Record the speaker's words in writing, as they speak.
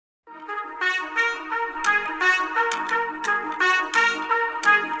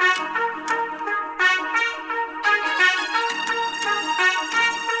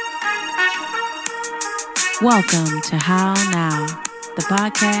Welcome to How Now, the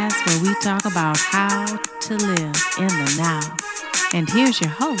podcast where we talk about how to live in the now. And here's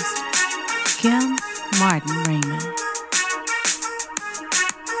your host, Kim Martin Raymond.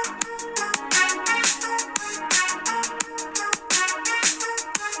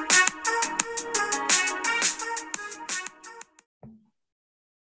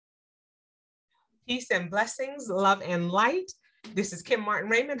 Peace and blessings, love and light. This is Kim Martin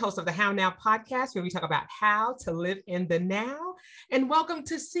Raymond, host of the How Now podcast, where we talk about how to live in the now. And welcome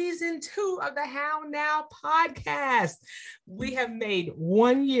to season 2 of the How Now podcast. We have made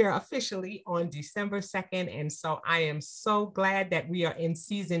 1 year officially on December 2nd. And so I am so glad that we are in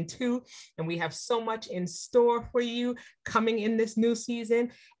season 2 and we have so much in store for you coming in this new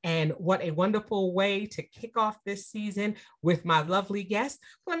season. And what a wonderful way to kick off this season with my lovely guest.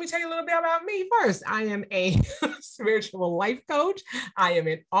 Let me tell you a little bit about me first. I am a spiritual life coach. I am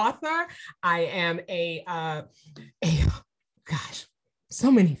an author. I am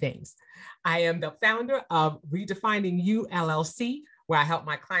so many things. I am the founder of Redefining You LLC, where I help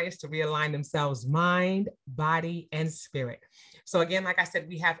my clients to realign themselves, mind, body, and spirit. So again, like I said,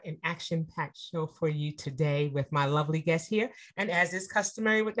 we have an action-packed show for you today with my lovely guest here. And as is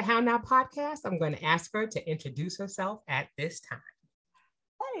customary with the How Now podcast, I'm going to ask her to introduce herself at this time.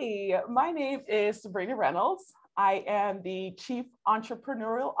 Hey, my name is Sabrina Reynolds. I am the Chief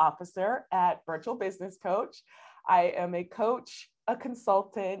Entrepreneurial Officer at Virtual Business Coach. I am a coach, a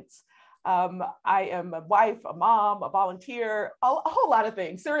consultant. I am a wife, a mom, a volunteer, a whole lot of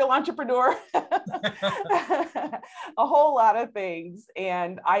things, serial entrepreneur, a whole lot of things.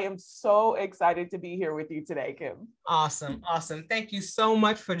 And I am so excited to be here with you today, Kim. Awesome. Thank you so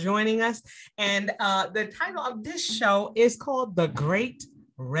much for joining us. And the title of this show is called The Great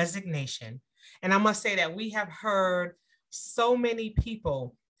Resignation. And I must say that we have heard so many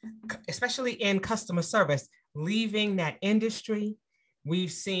people, especially in customer service, leaving that industry.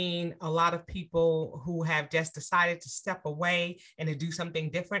 We've seen a lot of people who have just decided to step away and to do something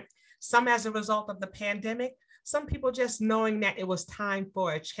different. Some as a result of the pandemic, some people just knowing that it was time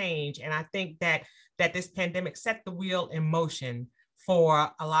for a change. And I think that this pandemic set the wheel in motion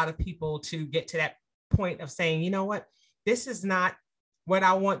for a lot of people to get to that point of saying, you know what, this is not what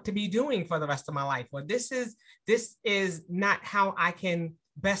I want to be doing for the rest of my life, or this is not how I can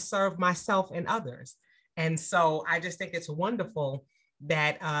best serve myself and others. And so I just think it's wonderful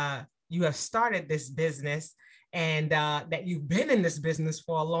that you have started this business and that you've been in this business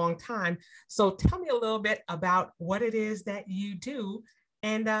for a long time. So tell me a little bit about what it is that you do,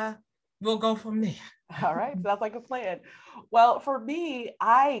 and we'll go from there. All right, sounds like a plan. Well, for me,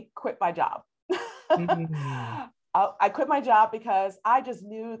 I quit my job. I quit my job because I just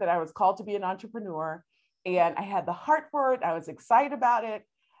knew that I was called to be an entrepreneur, and I had the heart for it. I was excited about it,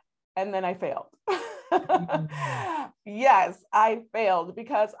 and then I failed. Yes, I failed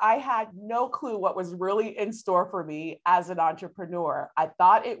because I had no clue what was really in store for me as an entrepreneur. I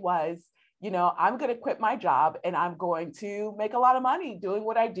thought it was, I'm going to quit my job and I'm going to make a lot of money doing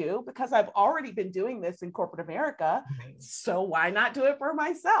what I do because I've already been doing this in corporate America. So why not do it for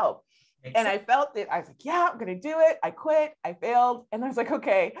myself? And I felt it. I was like, yeah, I'm going to do it. I quit. I failed. And I was like,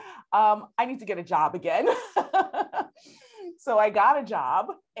 okay, I need to get a job again. So I got a job,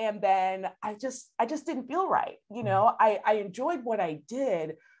 and then I just didn't feel right. I enjoyed what I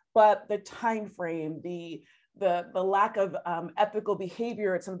did, but the time frame, the lack of ethical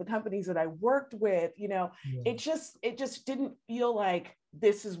behavior at some of the companies that I worked with, it just didn't feel like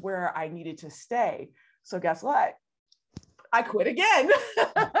this is where I needed to stay. So guess what? I quit again.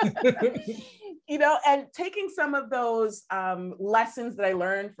 And taking some of those lessons that I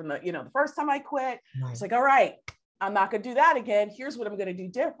learned from the first time I quit, it's like, all right, I'm not going to do that again. Here's what I'm going to do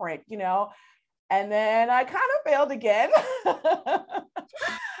different, And then I kind of failed again.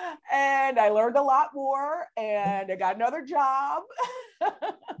 And I learned a lot more, and I got another job.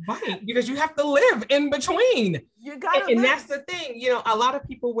 Right, because you have to live in between. You got to, and that's the thing. A lot of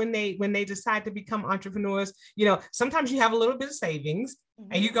people when they decide to become entrepreneurs, sometimes you have a little bit of savings,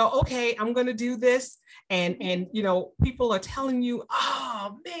 and you go, okay, I'm going to do this, and people are telling you,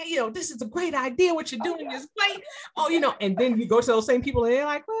 oh man, this is a great idea. What you're doing is great. Oh, and then you go to those same people, and they're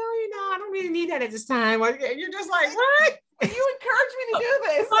like, well, I don't really need that at this time. You're just like, what? You encouraged me to do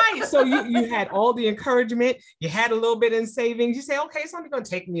this. Right. So you had all the encouragement, you had a little bit in savings. You say, okay, it's only going to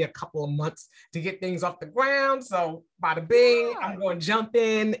take me a couple of months to get things off the ground. So bada bing, I'm going to jump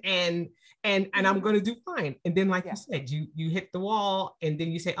in and I'm going to do fine. And then, like you said, you hit the wall, and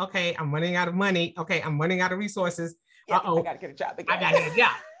then you say, okay, I'm running out of money. Okay, I'm running out of resources. Yeah, I got to get a job again. I got to get a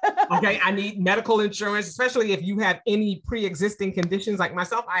job. Okay, I need medical insurance, especially if you have any pre-existing conditions like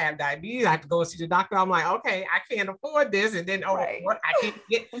myself. I have diabetes. I have to go and see the doctor. I'm like, okay, I can't afford this. And then, what? I can't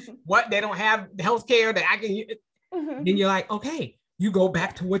get what? They don't have health care that I can. Then you're like, okay, you go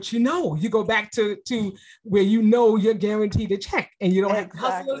back to what you know. You go back to where you know you're guaranteed a check and you don't have to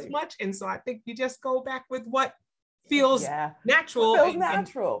hustle as much. And so I think you just go back with what feels natural. It feels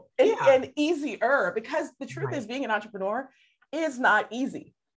natural and easier, because the truth is, being an entrepreneur is not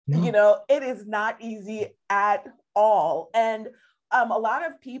easy. No. You know, it is not easy at all. And a lot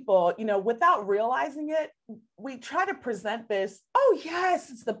of people, you know, without realizing it, we try to present this, oh yes,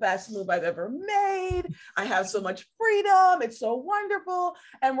 it's the best move I've ever made. I have so much freedom. It's so wonderful.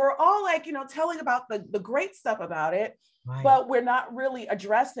 And we're all like, you know, telling about the great stuff about it, but we're not really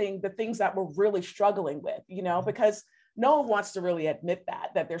addressing the things that we're really struggling with, you know, because no one wants to really admit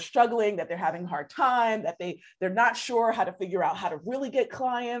that they're struggling, that they're having a hard time, that they're not sure how to figure out how to really get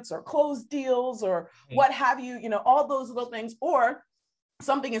clients or close deals or what have you, you know, all those little things. Or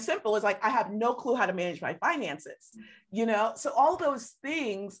something as simple as like, I have no clue how to manage my finances, you know? So all those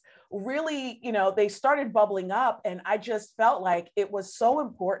things really, you know, they started bubbling up, and I just felt like it was so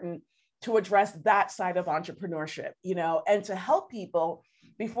important to address that side of entrepreneurship, you know, and to help people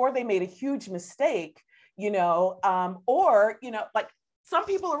before they made a huge mistake, you know, or, you know, like some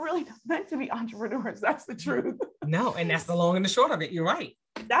people are really meant to be entrepreneurs. That's the truth. No, and that's the long and the short of it. You're right.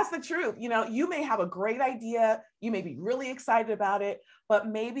 That's the truth. You know, you may have a great idea. You may be really excited about it, but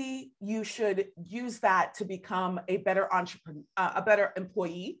maybe you should use that to become a better entrepreneur, a better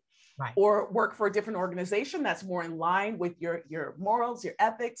employee, or work for a different organization that's more in line with your morals, your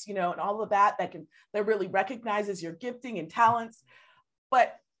ethics, you know, and all of that that really recognizes your gifting and talents.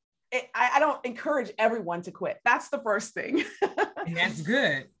 But I don't encourage everyone to quit. That's the first thing. And that's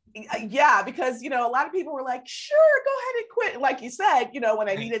good. Yeah, because, you know, a lot of people were like, sure, go ahead and quit. Like you said, you know, when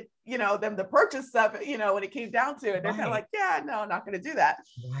I needed, you know, them to purchase stuff, you know, when it came down to it, they're kind of like, yeah, no, I'm not going to do that.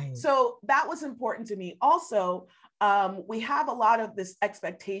 So that was important to me. Also, we have a lot of this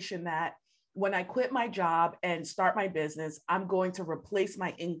expectation that when I quit my job and start my business, I'm going to replace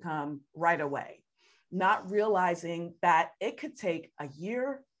my income right away, not realizing that it could take a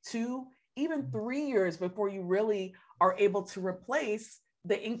year, 2, even 3 years before you really are able to replace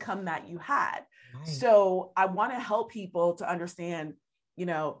the income that you had. So I want to help people to understand, you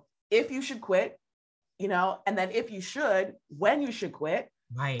know, if you should quit, you know, and then if you should, when you should quit.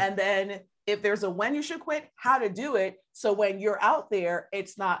 And then if there's a when you should quit, how to do it. So when you're out there,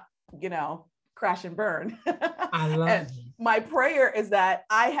 it's not, you know, crash and burn. I love it. My prayer is that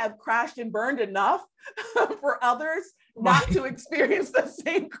I have crashed and burned enough for others not to experience the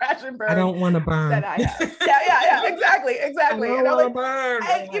same crash and burn. I don't want to burn. That I have. Yeah, exactly. I don't want to burn.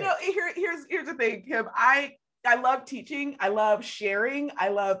 And you know, here's the thing, Kim. I love teaching. I love sharing. I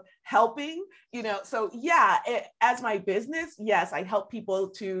love helping, you know, so yeah, as my business, yes, I help people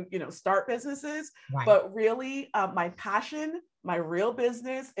to, you know, start businesses, but really my passion, my real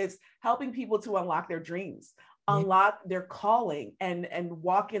business is helping people to unlock their dreams, unlock their calling and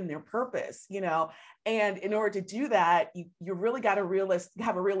walk in their purpose, you know, and in order to do that, you really got to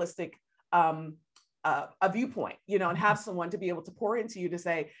have a realistic a viewpoint, you know, and have someone to be able to pour into you to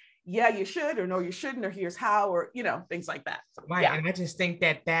say, yeah, you should, or no, you shouldn't, or here's how, or, you know, things like that. So, And I just think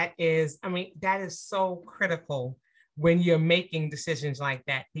that is so critical when you're making decisions like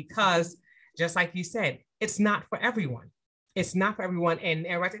that, because just like you said, it's not for everyone. It's not for everyone. And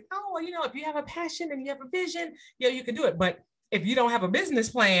everybody's like, oh, well, you know, if you have a passion and you have a vision, yeah, you can do it. But if you don't have a business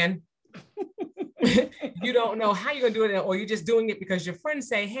plan, you don't know how you're going to do it, or you're just doing it because your friends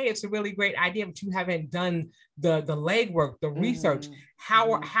say, hey, it's a really great idea, but you haven't done the legwork, the research.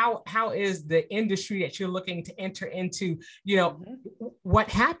 How is the industry that you're looking to enter into, you know, what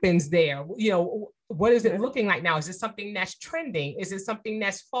happens there? You know, what is it looking like now? Is it something that's trending? Is it something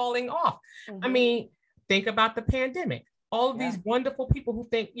that's falling off? I mean, think about the pandemic. All of these wonderful people who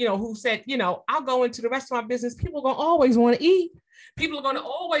think, you know, who said, you know, I'll go into the restaurant business. People are going to always want to eat. People are going to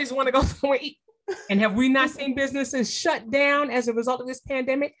always want to go somewhere eat. And have we not seen businesses shut down as a result of this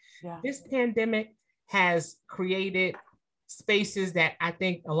pandemic? This pandemic has created spaces that I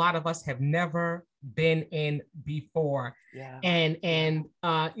think a lot of us have never been in before. And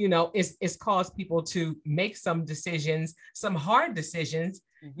you know, it's caused people to make some decisions, some hard decisions,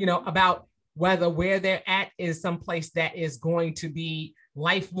 you know, about whether where they're at is someplace that is going to be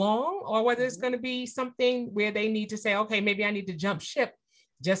lifelong, or whether it's going to be something where they need to say, okay, maybe I need to jump ship,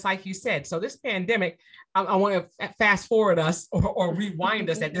 just like you said. So this pandemic, I want to fast forward us or rewind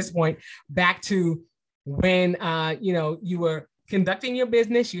us at this point back to when, you know, you were conducting your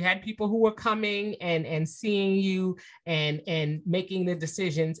business. You had people who were coming and seeing you and making the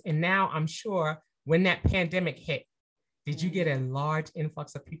decisions. And now I'm sure when that pandemic hit, did you get a large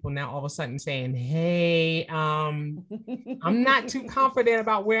influx of people now all of a sudden saying, hey, I'm not too confident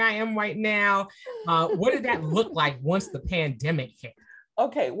about where I am right now? What did that look like once the pandemic hit?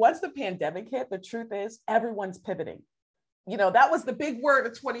 Okay, once the pandemic hit, the truth is everyone's pivoting. You know, that was the big word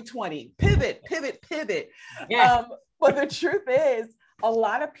of 2020, pivot, pivot, pivot. Yes. But the truth is, a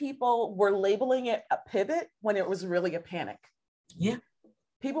lot of people were labeling it a pivot when it was really a panic. Yeah.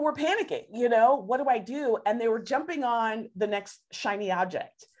 People were panicking, you know, what do I do? And they were jumping on the next shiny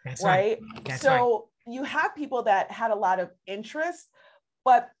object. That's right. That's so you have people that had a lot of interest,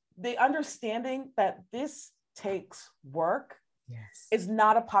 but the understanding that this takes work is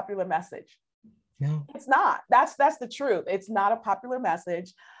not a popular message. No, it's not. That's the truth. It's not a popular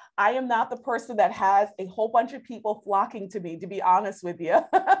message. I am not the person that has a whole bunch of people flocking to me, to be honest with you.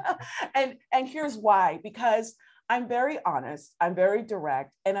 and here's why, because I'm very honest, I'm very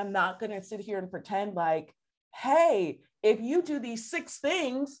direct, and I'm not going to sit here and pretend like, hey, if you do these 6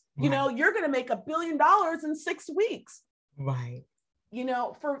 things, you know, you're going to make $1 billion in 6 weeks. Right. You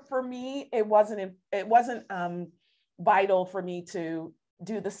know, for me, it wasn't vital for me to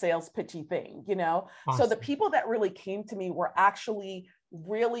do the sales pitchy thing, you know? Awesome. So the people that really came to me were actually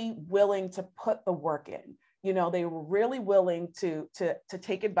really willing to put the work in. You know, they were really willing to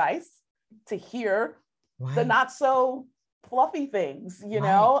take advice, to hear the not so fluffy things, you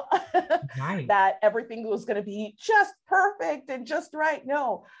know, that everything was going to be just perfect and just right.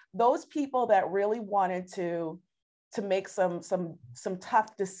 No, those people that really wanted to make some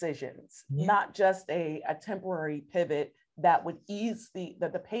tough decisions, not just a temporary pivot that would ease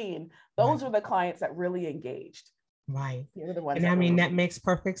the pain. Those are the clients that really engaged. Right. You're the ones. And I mean, that makes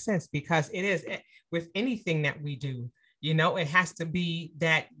perfect sense, because it is with anything that we do, you know, it has to be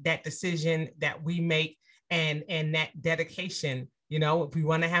that decision that we make and that dedication. You know, if we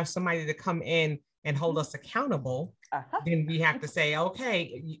want to have somebody to come in and hold us accountable, then we have to say,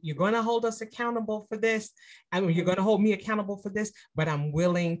 okay, you're going to hold us accountable for this. I mean, you're going to hold me accountable for this, but I'm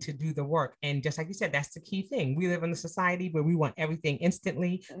willing to do the work. And just like you said, that's the key thing. We live in a society where we want everything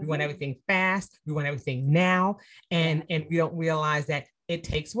instantly. We want everything fast. We want everything now. And we don't realize that it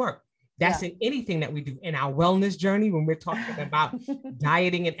takes work. That's in anything that we do in our wellness journey. When we're talking about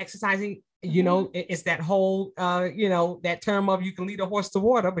dieting and exercising, you know, it's that whole, you know, that term of you can lead a horse to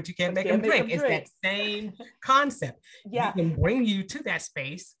water, but you can't make him drink. It's that same concept. Yeah. We can bring you to that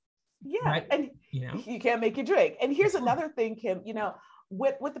space. Yeah. But, and you know, you can't make you drink. And here's another thing, Kim, you know,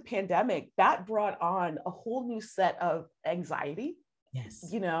 with the pandemic, that brought on a whole new set of anxiety. Yes.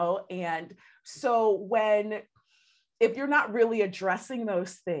 You know, and so if you're not really addressing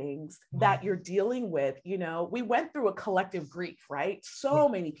those things that you're dealing with, you know, we went through a collective grief, right? So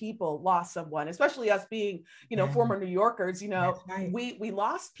many people lost someone, especially us being, you know, former New Yorkers, you know, we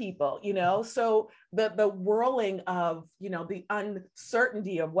lost people, you know, so the whirling of, you know, the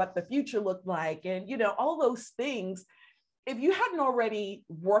uncertainty of what the future looked like and, you know, all those things, if you hadn't already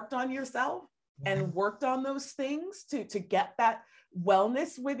worked on yourself and worked on those things to get that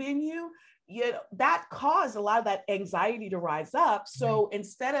wellness within you, you know, that caused a lot of that anxiety to rise up. So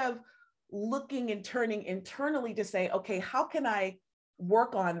instead of looking and turning internally to say, okay, how can I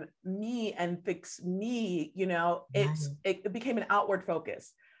work on me and fix me? You know, it became an outward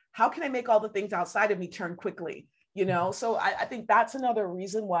focus. How can I make all the things outside of me turn quickly? You know, so I think that's another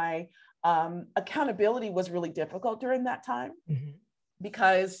reason why accountability was really difficult during that time,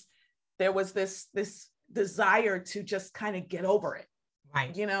 because there was this desire to just kind of get over it.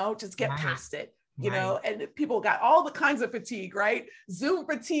 Right. You know, just get past it, you know, and people got all the kinds of fatigue, right? Zoom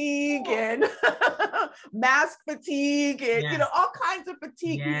fatigue and mask fatigue and, you know, all kinds of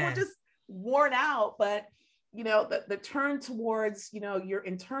fatigue. People were just worn out. But, you know, the turn towards, you know, your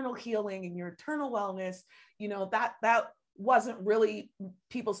internal healing and your internal wellness, you know, that wasn't really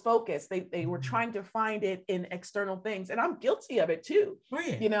people's focus. They were trying to find it in external things. And I'm guilty of it too,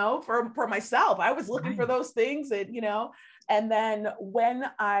 you know, for myself. I was looking for those things and, you know, and then when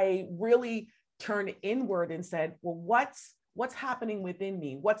I really turned inward and said, well, what's happening within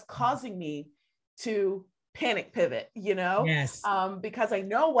me? What's causing me to panic pivot, you know? Yes. Because I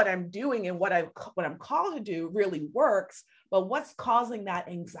know what I'm doing and what I'm called to do really works, but what's causing that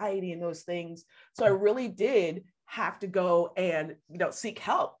anxiety and those things? So I really did have to go and, you know, seek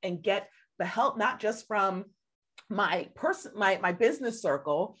help and get the help, not just from my business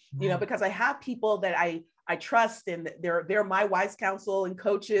circle, you know, because I have people that I trust and they're my wise counsel and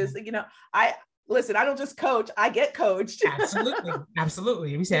coaches. You know, listen, I don't just coach, I get coached. Absolutely.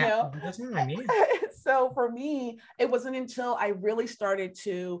 Absolutely. We say all the time. Yeah. So for me, it wasn't until I really started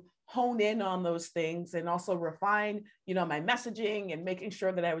to hone in on those things and also refine, my messaging and making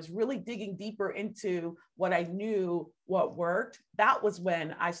sure that I was really digging deeper into what I knew, what worked. That was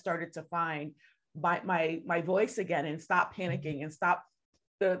when I started to find my voice again and stop panicking and stop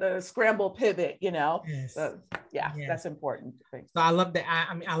the scramble pivot, Yes. So yes. That's important. So I love that.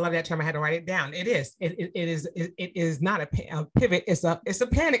 I love that term. I had to write it down. It is not a pivot. It's a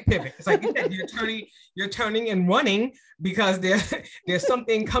panic pivot. It's like you said, you're turning and running because there's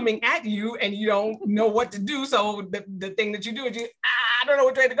something coming at you and you don't know what to do. So the thing that you do is I don't know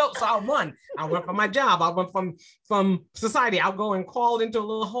which way to go. So I'll run from my job. I'll run from society. I'll go and crawl into a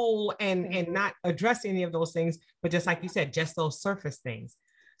little hole and not address any of those things. But just like you said, just those surface things.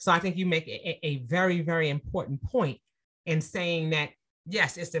 So I think you make a very, very important point in saying that,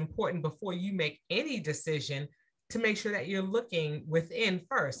 yes, it's important before you make any decision to make sure that you're looking within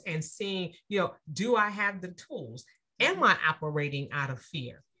first and seeing, do I have the tools? Am I operating out of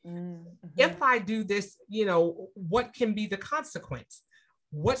fear? Mm-hmm. If I do this, what can be the consequence?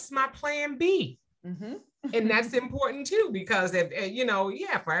 What's my plan B? Mm-hmm. And that's important too, because if,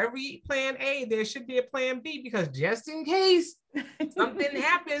 for every plan A, there should be a plan B, because just in case something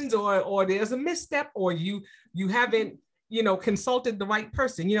happens or there's a misstep or you haven't, consulted the right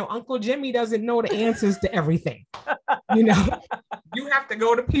person. Uncle Jimmy doesn't know the answers to everything. You have to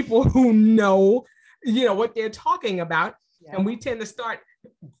go to people who know, what they're talking about. Yeah. And we tend to start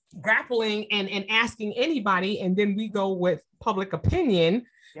grappling and asking anybody, and then we go with public opinion.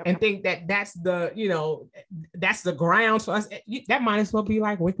 Yep. And think that that's the grounds for us. That might as well be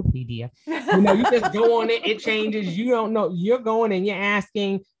like Wikipedia. You just go on it, it changes. You don't know. You're going and you're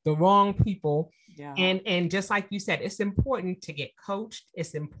asking the wrong people. Yeah. And just like you said, it's important to get coached.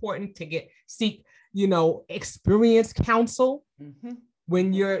 It's important to seek, experienced counsel. Mm-hmm.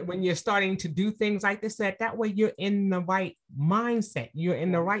 When you're starting to do things like this, that way you're in the right mindset, you're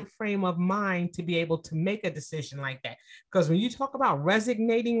in the right frame of mind to be able to make a decision like that. Because when you talk about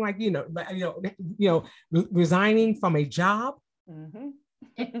resignating, like resigning from a job, mm-hmm.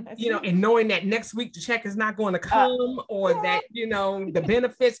 And knowing that next week the check is not going to come, or that the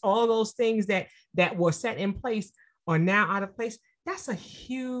benefits, all those things that were set in place are now out of place. That's a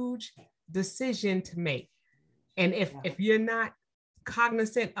huge decision to make. And if you're not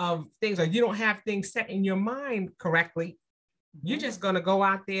cognizant of things, or you don't have things set in your mind correctly, mm-hmm. you're just going to go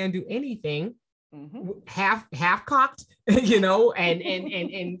out there and do anything, mm-hmm. half cocked,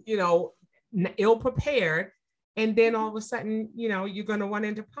 and ill prepared, and then all of a sudden, you're going to run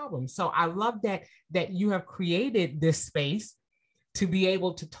into problems. So I love that you have created this space to be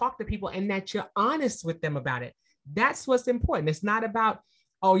able to talk to people and that you're honest with them about it. That's what's important. It's not about,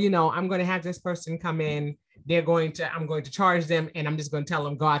 I'm going to have this person come in, I'm going to charge them, and I'm just going to tell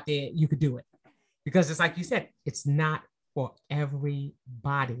them, go out there, you could do it. Because it's like you said, it's not for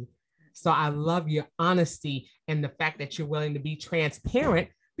everybody. So I love your honesty and the fact that you're willing to be transparent,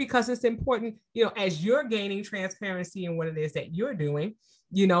 because it's important, as you're gaining transparency in what it is that you're doing,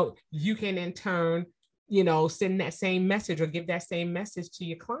 you can in turn, send that same message or give that same message to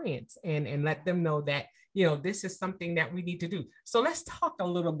your clients and let them know that, this is something that we need to do. So let's talk a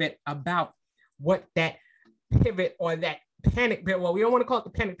little bit about what that pivot or that panic pivot. Well, we don't want to call it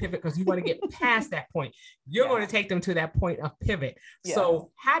the panic pivot because you want to get past that point. You're going to take them to that point of pivot. Yes.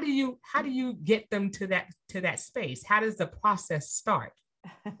 So how do you get them to that space? How does the process start?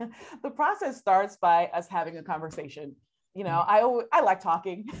 The process starts by us having a conversation. I like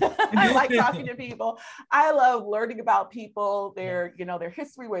talking. I like talking to people. I love learning about people, their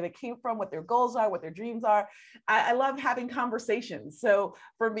history, where they came from, what their goals are, what their dreams are. I love having conversations. So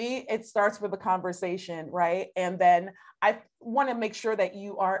for me, it starts with a conversation, right? And then I want to make sure that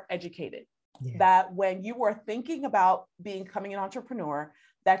you are educated, that when you are thinking about becoming an entrepreneur,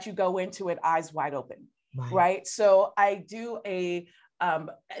 that you go into it eyes wide open, right? So I do a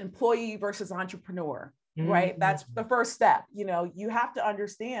employee versus entrepreneur. Right. That's the first step. You have to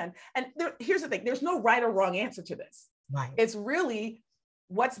understand. And here's the thing. There's no right or wrong answer to this. Right. It's really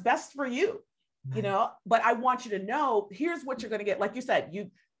what's best for you, but I want you to know, here's what you're going to get. Like you said,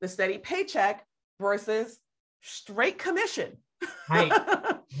 the steady paycheck versus straight commission. Right.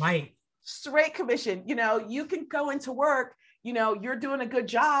 Right. Straight commission. You can go into work, you're doing a good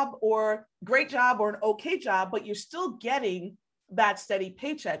job or great job or an okay job, but you're still getting that steady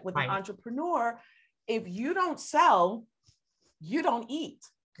paycheck. With an entrepreneur, if you don't sell, you don't eat.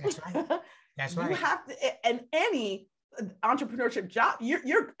 That's right. That's right. You have to, and any entrepreneurship job,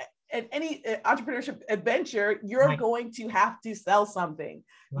 you're in any entrepreneurship adventure, you're going to have to sell something.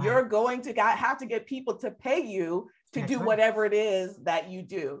 You're going to have to get people to pay you to do whatever it is that you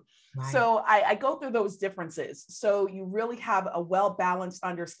do. So I go through those differences. So you really have a well-balanced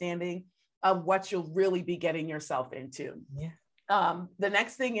understanding of what you'll really be getting yourself into. The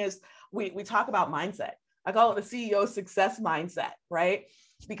next thing is we talk about mindset. I call it the CEO success mindset, right?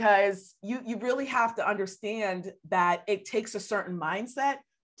 Because you really have to understand that it takes a certain mindset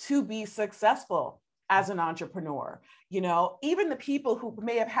to be successful as an entrepreneur. You know, even the people who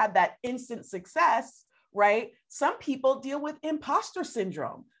may have had that instant success, right? Some people deal with imposter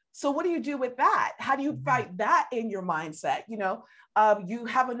syndrome. So what do you do with that? How do you fight that in your mindset? You know, you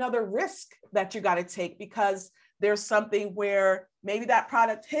have another risk that you got to take because there's something where maybe that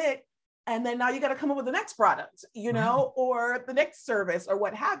product hit, and then now you got to come up with the next product, you know, or the next service or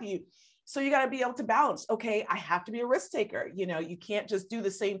what have you. So you got to be able to balance. Okay, I have to be a risk taker. You know, you can't just do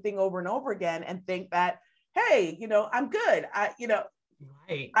the same thing over and over again and think that, hey, you know, I'm good. I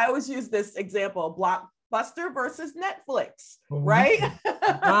always use this example, Blockbuster versus Netflix, right?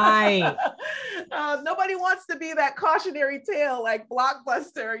 Nobody wants to be that cautionary tale like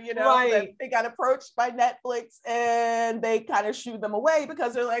Blockbuster, you know, that they got approached by Netflix and they kind of shooed them away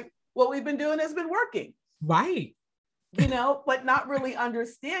because they're like, what we've been doing has been working. You know, but not really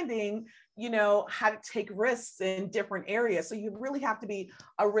understanding, you know, how to take risks in different areas. So you really have to be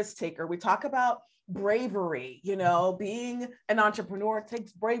a risk taker. We talk about bravery, you know, being an entrepreneur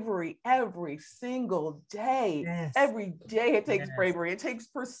takes bravery every single day. Every day it takes bravery. It takes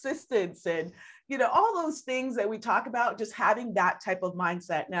persistence and, you know, all those things that we talk about, just having that type of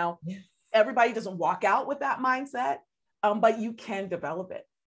mindset. Now, everybody doesn't walk out with that mindset, but you can develop it.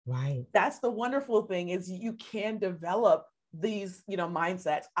 That's the wonderful thing is you can develop these, you know,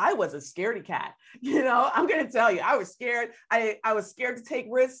 mindsets. I was a scaredy cat, you know, I'm going to tell you, I was scared. I was scared to take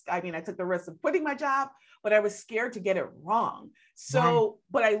risks. I mean, I took the risk of quitting my job, but I was scared to get it wrong. So,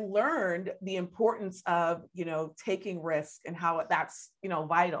 but I learned the importance of, you know, taking risks and how that's, you know,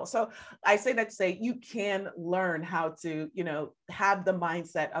 vital. So I say that to say you can learn how to, you know, have the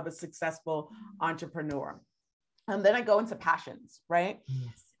mindset of a successful entrepreneur. And then I go into passions, right?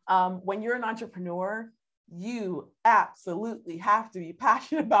 When you're an entrepreneur, you absolutely have to be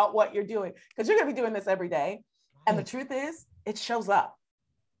passionate about what you're doing because you're going to be doing this every day. And the truth is, it shows up.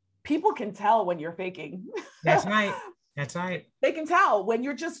 People can tell when you're faking. That's right. That's right. They can tell when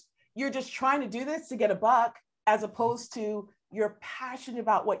you're just trying to do this to get a buck, as opposed to you're passionate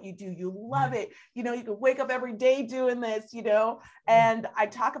about what you do. You love it. You know, you can wake up every day doing this, you know, and I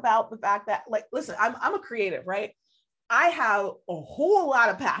talk about the fact that, like, listen, I'm a creative, right? I have a whole lot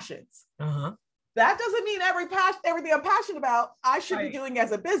of passions. That doesn't mean everything I'm passionate about, I should be doing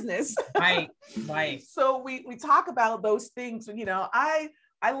as a business. So we talk about those things. You know, I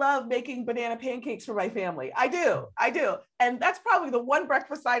love making banana pancakes for my family. I do. And that's probably the one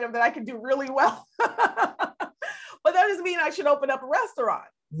breakfast item that I can do really well. But that doesn't mean I should open up a restaurant.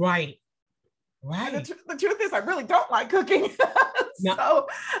 The truth is I really don't like cooking. So,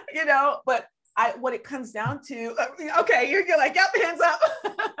 you know, but what it comes down to, okay, you're like, yep, hands up.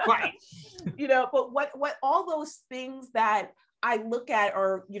 You know, but what all those things that I look at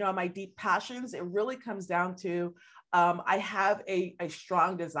are, you know, my deep passions, it really comes down to, I have a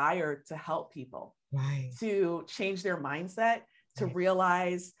strong desire to help people, to change their mindset, to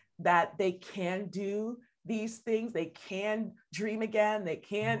realize that they can do these things, they can dream again, they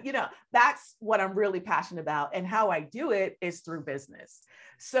can, you know, that's what I'm really passionate about. And how I do it is through business.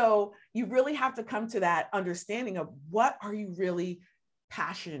 So you really have to come to that understanding of what are you really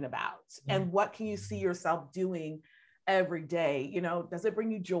passionate about and what can you see yourself doing every day? You know, does it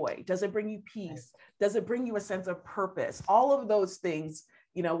bring you joy? Does it bring you peace? Does it bring you a sense of purpose? All of those things,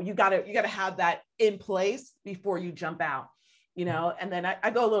 you know, you gotta have that in place before you jump out. You know, and then I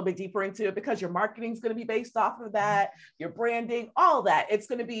go a little bit deeper into it because your marketing is going to be based off of that, your branding, all that. It's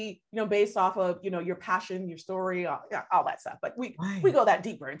going to be, you know, based off of, you know, your passion, your story, all that stuff. But we go that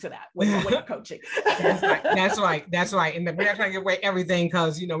deeper into that when you're coaching. That's right. And we're not trying to give away everything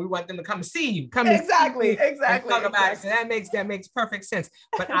because, you know, we want them to come see you. Exactly. Talk about it. So that makes perfect sense.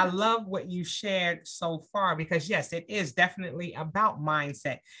 But I love what you shared so far because yes, it is definitely about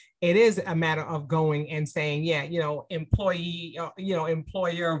mindset. It is a matter of going and saying, yeah, you know, employee, you know,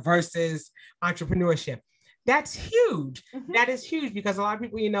 employer versus entrepreneurship. That's huge. That is huge because a lot of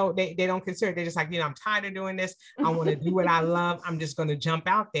people, you know, they don't consider it. They're just like, you know, I'm tired of doing this. I want to do what I love. I'm just going to jump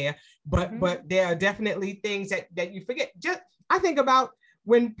out there. But there are definitely things that you forget. I think about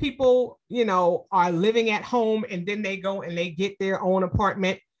when people, you know, are living at home and then they go and they get their own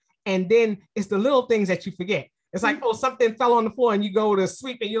apartment. And then it's the little things that you forget. It's like, oh, something fell on the floor and you go to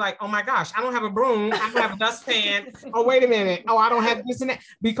sweep and you're like, oh my gosh, I don't have a broom. I don't have a dustpan. Oh, wait a minute. Oh, I don't have this and that,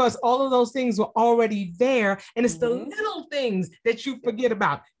 because all of those things were already there. And it's the little things that you forget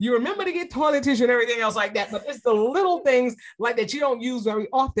about. You remember to get toilet tissue and everything else like that, but it's the little things like that you don't use very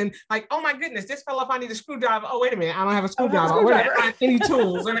often. Like, oh my goodness, this fell off. I need a screwdriver. Oh, wait a minute. I don't have a screwdriver. I don't have any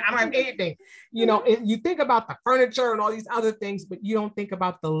tools. I don't have anything. You know, you think about the furniture and all these other things, but you don't think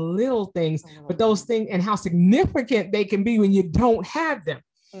about the little things, but those things and how significant they can be when you don't have them.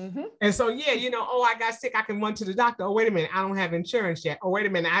 And so, yeah, you know, oh, I got sick. I can run to the doctor. Oh, wait a minute. I don't have insurance yet. Oh, wait a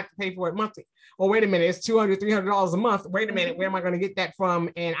minute. I have to pay for it monthly. Oh, wait a minute. It's $200, $300 a month. Wait a minute. Where am I going to get that from?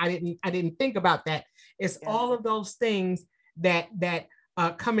 And I didn't think about that. It's all of those things that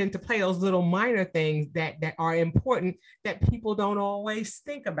come into play, those little minor things that are important that people don't always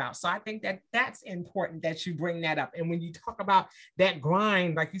think about. So I think that that's important that you bring that up. And when you talk about that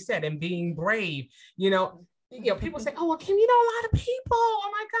grind, like you said, and being brave, you know, people say, oh, well, Kim, you know a lot of people.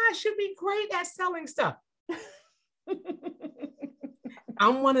 Oh my gosh, you'd be great at selling stuff.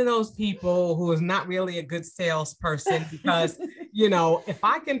 I'm one of those people who is not really a good salesperson because, you know, if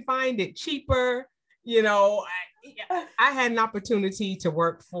I can find it cheaper, you know, I had an opportunity to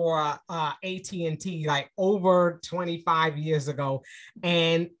work for AT&T like over 25 years ago.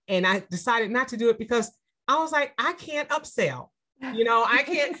 And I decided not to do it because I was like, I can't upsell. You know, I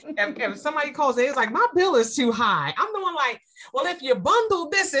can't, if somebody calls it, it's like, my bill is too high. I'm the one like, well, if you bundle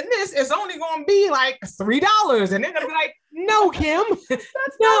this and this, it's only going to be like $3. And they're going to be like, no, Kim,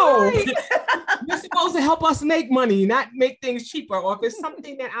 no. Right. You're supposed to help us make money, not make things cheaper. Or if it's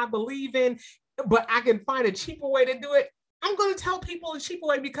something that I believe in, but I can find a cheaper way to do it, I'm going to tell people a cheaper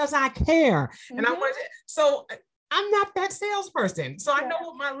way because I care. And I want to, so I'm not that salesperson. So I know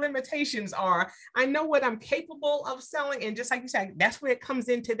what my limitations are. I know what I'm capable of selling. And just like you said, that's where it comes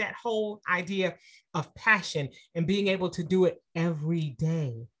into that whole idea of passion and being able to do it every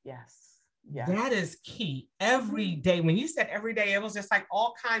day. Yes. That is key. Every day. When you said every day, it was just like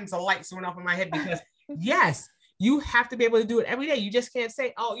all kinds of lights went off in my head because yes, you have to be able to do it every day. You just can't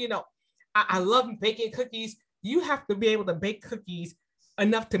say, oh, you know, I love baking cookies. You have to be able to bake cookies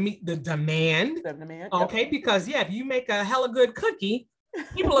enough to meet the demand. Okay, because if you make a hella good cookie,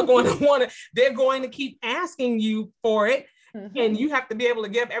 people are going to they're going to keep asking you for it. And you have to be able to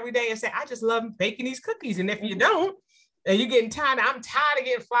get up every day and say, I just love baking these cookies. And if you don't, and you're getting tired, I'm tired of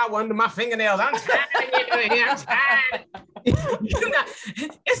getting flour under my fingernails. I'm tired of getting it. I'm tired.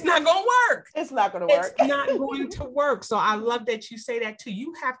 It's not going to work. It's not going to work. It's not going to work. So I love that you say that too.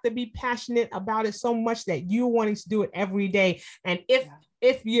 You have to be passionate about it so much that you're wanting to do it every day. And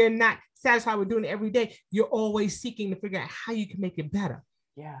if you're not satisfied with doing it every day, you're always seeking to figure out how you can make it better.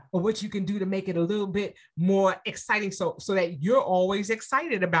 Or what you can do to make it a little bit more exciting so that you're always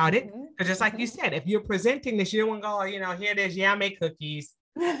excited about it. Because just like you said, if you're presenting this, you don't want to go, oh, you know, here it is. Yeah, I make cookies.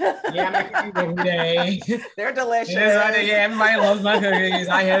 Yeah, I make cookies every day. They're delicious. Everybody loves my cookies.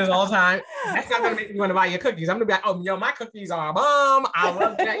 I hear this all the time. That's not going to make me want to buy your cookies. I'm going to be like, oh, yo, my cookies are a bomb. I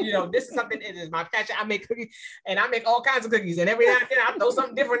love that. You know, this is something, it is my passion. I make cookies and I make all kinds of cookies. And every now and then I throw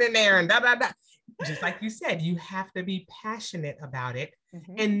something different in there and da, da, da. Just like you said, you have to be passionate about it.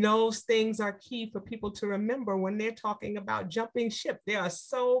 And those things are key for people to remember when they're talking about jumping ship. There are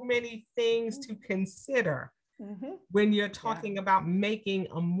so many things to consider when you're talking about making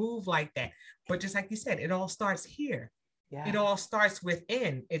a move like that. But just like you said, it all starts here. It all starts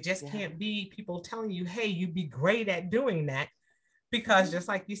within. It just can't be people telling you, hey, you'd be great at doing that. Because just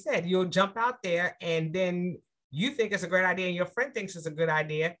like you said, you'll jump out there and then you think it's a great idea and your friend thinks it's a good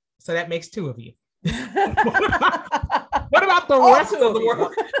idea. So that makes two of you. What about the rest of the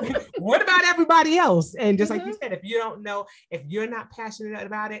world? What about everybody else? And just like you said, if you don't know, if you're not passionate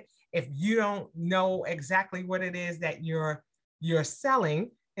about it, if you don't know exactly what it is that you're selling,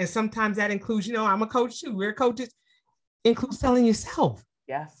 and sometimes that includes, you know, I'm a coach too. We're coaches, includes selling yourself.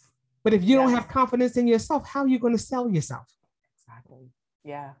 Yes. But if you don't have confidence in yourself, how are you going to sell yourself? Exactly.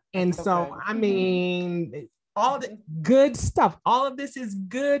 Yeah. And so I mean, all the good stuff, all of this is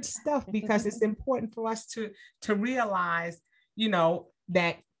good stuff because it's important for us to realize, you know,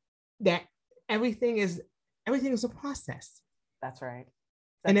 that everything is a process. That's right.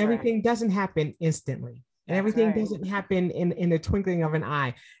 And everything doesn't happen instantly. And everything doesn't happen in the twinkling of an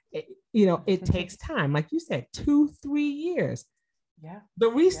eye. It takes time. Like you said, 2-3 years. Yeah. The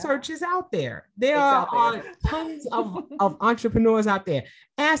research is out there. There are tons of entrepreneurs out there.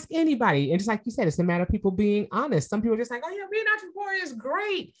 Ask anybody. And just like you said, it's a matter of people being honest. Some people are just like, oh yeah, being an entrepreneur is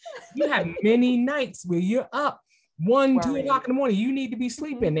great. You have many nights where you're up 1-2 o'clock in the morning. You need to be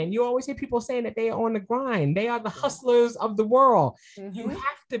sleeping. And you always hear people saying that they are on the grind. They are the hustlers of the world. You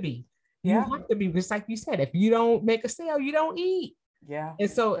have to be. You Yeah. have to be, just like you said, if you don't make a sale, you don't eat. Yeah. And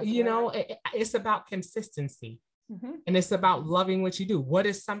so, That's you right. know, it's about consistency. Mhm. And it's about loving what you do. What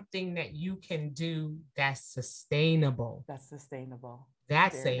is something that you can do that's sustainable? That's sustainable.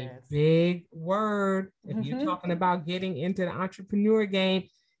 That's There it a is. big word. If you're Mhm. talking about getting into the entrepreneur game,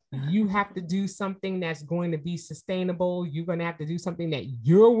 you have to do something that's going to be sustainable. You're going to have to do something that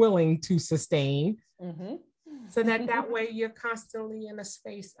you're willing to sustain, Mhm. so that way you're constantly in a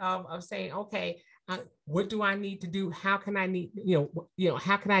space of saying, okay, what do I need to do? How can I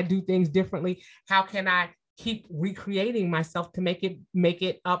how can I do things differently? How can I keep recreating myself to make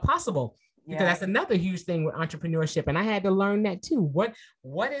it possible? Because that's another huge thing with entrepreneurship. And I had to learn that too.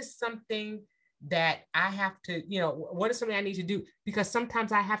 What is something that I have to, what is something I need to do? Because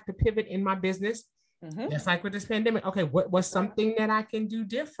sometimes I have to pivot in my business. Just like with this pandemic. Okay, what's something that I can do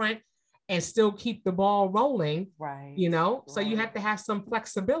different and still keep the ball rolling? Right. So you have to have some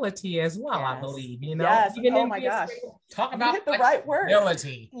flexibility as well, I believe, Yes. Even Oh in my business, gosh. talk You about hit the right word.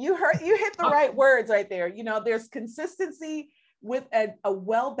 flexibility. You hit the right words right there. You know, there's consistency with a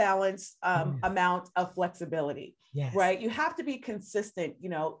well-balanced amount of flexibility. Yes. Right. You have to be consistent,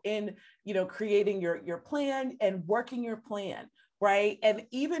 in, creating your plan and working your plan. Right. And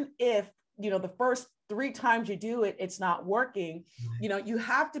even if, the first 3 times you do it, it's not working, Right. you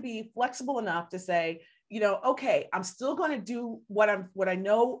have to be flexible enough to say, okay, I'm still going to do what I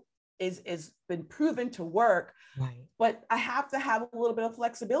know is been proven to work. Right. But I have to have a little bit of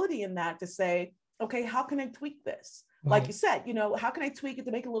flexibility in that to say, okay, how can I tweak this? Right. Like you said, how can I tweak it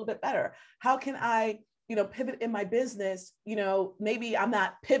to make it a little bit better? How can I, pivot in my business? Maybe I'm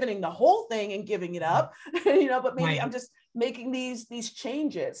not pivoting the whole thing and giving it up, but maybe Right. I'm just making these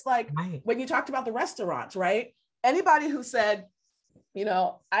changes. Like Right. when you talked about the restaurants, right? Anybody who said,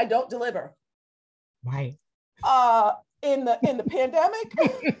 I don't deliver. Right. In the pandemic.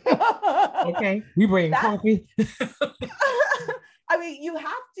 Okay, we bring coffee. I mean, you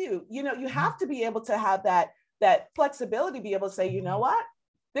have to, you have to be able to have that flexibility, be able to say, you know what,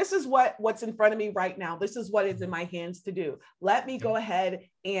 this is what's in front of me right now. This is what is in my hands to do. Let me go ahead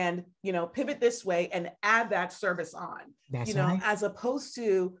and, pivot this way and add that service on, That's right. as opposed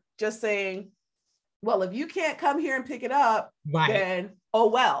to just saying, well, if you can't come here and pick it up, Right. then, oh,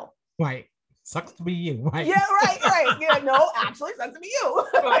 well. Right. Sucks to be you. Right. Yeah, right. Yeah, no, actually, sucks to be you.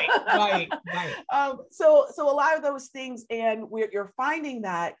 Right. So a lot of those things, and you're finding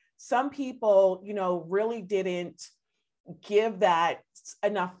that some people, really didn't give that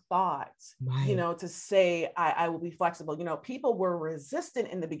enough thought, Right. to say, I will be flexible. People were resistant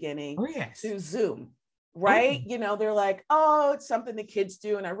in the beginning to Zoom. Right. They're like, oh, it's something the kids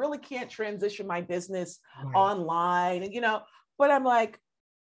do. And I really can't transition my business online. And, but I'm like,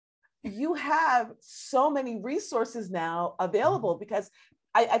 you have so many resources now available, because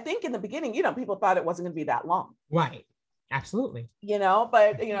I think in the beginning, people thought it wasn't going to be that long. Right. Absolutely.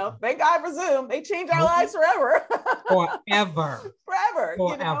 But, thank God for Zoom. They changed our lives forever.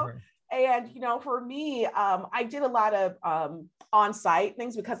 Forever. And, for me, I did a lot of on-site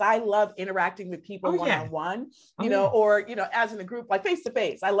things because I love interacting with people one-on-one, or, as in a group, like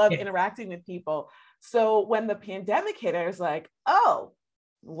face-to-face. I love interacting with people. So when the pandemic hit, I was like, oh,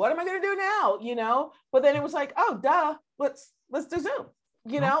 what am I going to do now? But then it was like, oh, duh, let's do Zoom.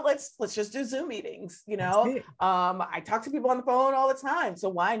 Let's just do Zoom meetings. I talk to people on the phone all the time. So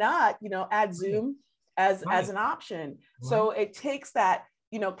why not, add Zoom as an option? Right. So it takes that,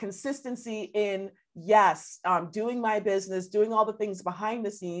 consistency in, yes, doing my business, doing all the things behind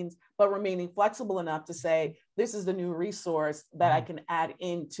the scenes, but remaining flexible enough to say, this is the new resource that I can add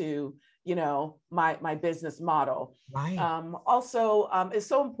into, my business model. Right. Also, it's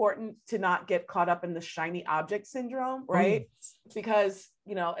so important to not get caught up in the shiny object syndrome, right? Because,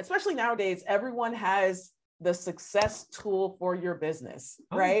 especially nowadays, everyone has the success tool for your business,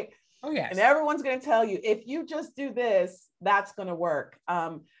 right? Oh, yes. And everyone's going to tell you, if you just do this, that's going to work.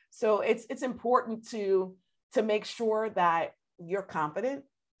 So it's important to make sure that you're confident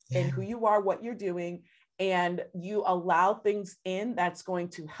in who you are, what you're doing, and you allow things in that's going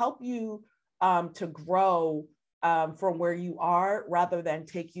to help you to grow from where you are, rather than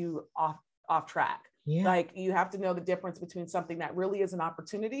take you off track. Yeah. Like, you have to know the difference between something that really is an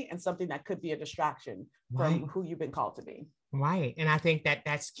opportunity and something that could be a distraction from who you've been called to be. Right. And I think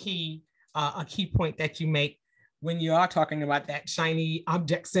that's key, a key point that you make when you are talking about that shiny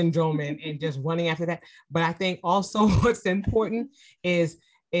object syndrome and just running after that. But I think also what's important is,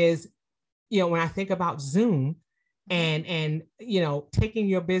 when I think about Zoom and taking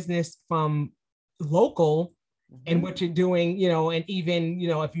your business from local and what you're doing, and even,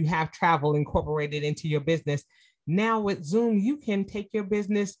 if you have travel incorporated into your business, now with Zoom, you can take your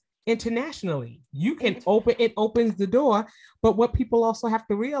business internationally. You can open, it opens the door. But what people also have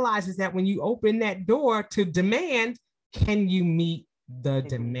to realize is that when you open that door to demand, can you meet the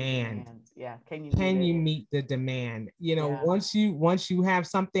demand? Yeah. Can you meet the demand? Once you have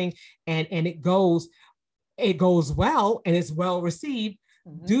something and it goes well and it's well received,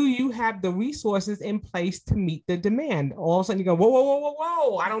 do you have the resources in place to meet the demand? All of a sudden you go,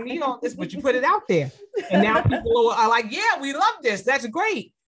 whoa, I don't need all this, but you put it out there. And now people are like, yeah, we love this. That's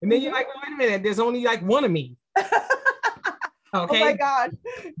great. And then you're like, wait a minute, there's only like one of me. Okay. Oh my God.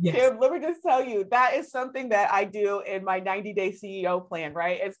 Yes. Kim, let me just tell you, that is something that I do in my 90-day CEO plan,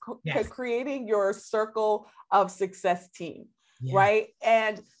 right? It's creating your circle of success team. Yeah. Right.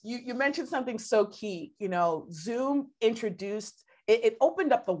 And you mentioned something so key. Zoom introduced, it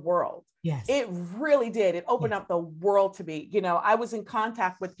opened up the world. Yes. It really did. It opened up the world to me. I was in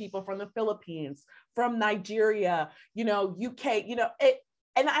contact with people from the Philippines, from Nigeria, UK,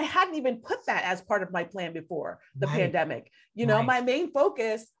 and I hadn't even put that as part of my plan before the pandemic. My main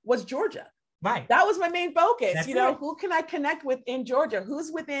focus was Georgia. Right. That was my main focus. That's who can I connect with in Georgia?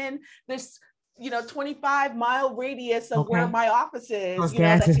 Who's within this 25-mile radius of where my office is. Because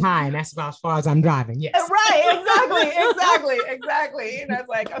gas is high, and that's about as far as I'm driving. Yes. Right. Exactly. It's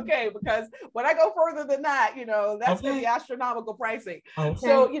like, okay, because when I go further than that, that's going to be astronomical pricing. Okay.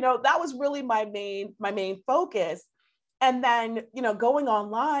 So, that was really my main focus. And then, going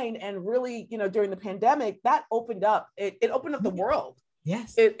online and really, during the pandemic, that opened up, it opened up the world.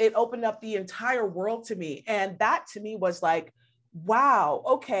 Yes. It opened up the entire world to me. And that to me was like, wow,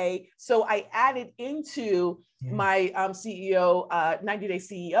 okay. So I added into my CEO, 90-day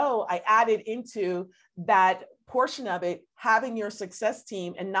CEO, I added into that portion of it, having your success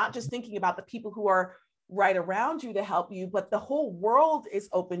team and not just thinking about the people who are right around you to help you, but the whole world is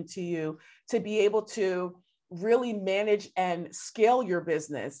open to you to be able to really manage and scale your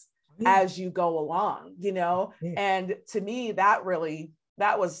business as you go along, and to me, that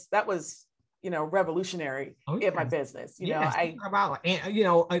was revolutionary in my business. I about,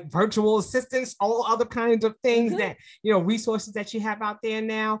 virtual assistants, all other kinds of things that, resources that you have out there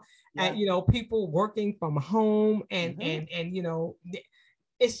now, and, people working from home and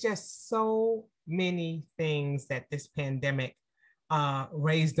it's just so many things that this pandemic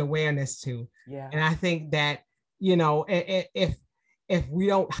raised awareness to. Yeah. And I think that, if we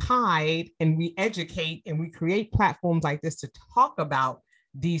don't hide and we educate and we create platforms like this to talk about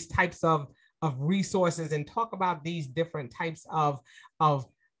these types of resources and talk about these different types of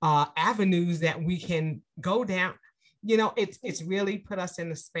avenues that we can go down, it's really put us in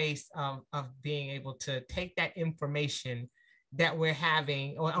the space of being able to take that information that we're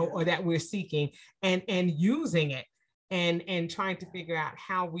having or that we're seeking and using it and trying to figure out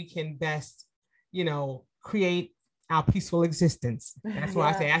how we can best, create our peaceful existence. That's why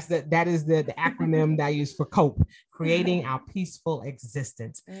I say that is the acronym that I use for COPE, creating our peaceful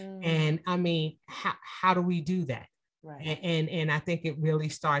existence. And I mean, how do we do that? Right. And I think it really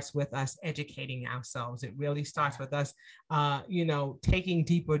starts with us educating ourselves. It really starts with us, taking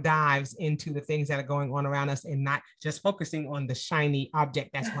deeper dives into the things that are going on around us and not just focusing on the shiny object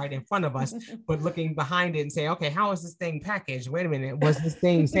that's right in front of us, but looking behind it and say, okay, how is this thing packaged? Wait a minute, was this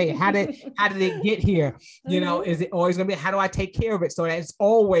thing how did it get here? Is it always going to be, how do I take care of it so that it's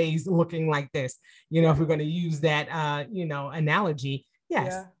always looking like this? If we're going to use that, analogy,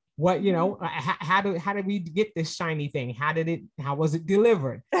 yes. Yeah. What, how did we get this shiny thing? How was it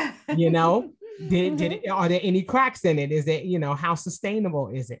delivered? Did it, are there any cracks in it? Is it, how sustainable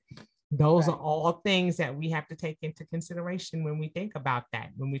is it? Those are all things that we have to take into consideration when we think about that,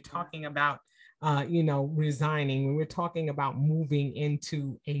 when we're talking about, resigning, when we're talking about moving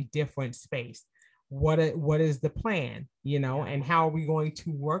into a different space. What is the plan, and how are we going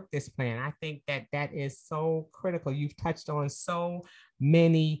to work this plan? I think that is so critical. You've touched on so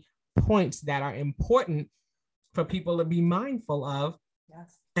many points that are important for people to be mindful of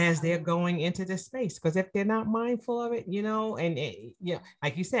as they're going into this space. Because if they're not mindful of it,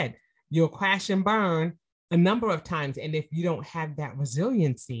 like you said, you'll crash and burn a number of times. And if you don't have that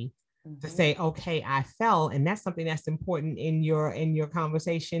resiliency to say, okay, I fell, and that's something that's important in your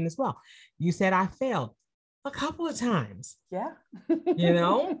conversation as well. You said I failed a couple of times. Yeah.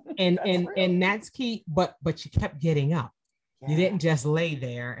 and that's key, but you kept getting up. You didn't just lay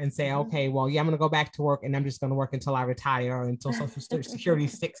there and say, okay, well, I'm going to go back to work and I'm just going to work until I retire or until Social Security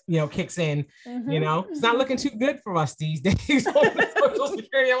kicks in. It's not looking too good for us these days. Social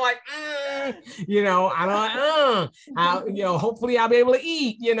Security, I'm like, I don't, hopefully I'll be able to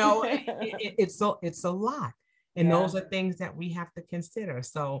eat. It's a lot. And those are things that we have to consider.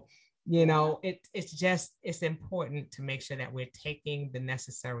 So, You know, it's important to make sure that we're taking the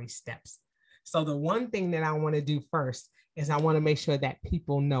necessary steps. So the one thing that I want to do first is I want to make sure that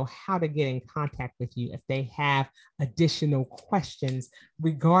people know how to get in contact with you if they have additional questions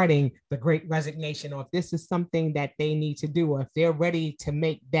regarding the Great Resignation, or if this is something that they need to do, or if they're ready to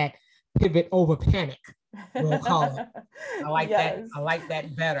make that pivot over panic, we'll call it. I like that. I like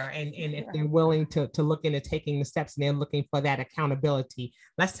that better. And if they're willing to look into taking the steps and they're looking for that accountability,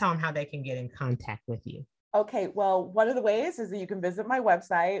 let's tell them how they can get in contact with you. Okay, well, one of the ways is that you can visit my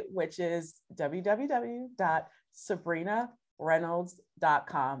website, which is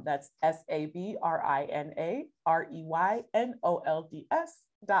www.sabrinareynolds.com. That's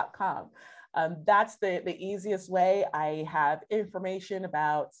SABRINAREYNOLDS.com. That's the easiest way. I have information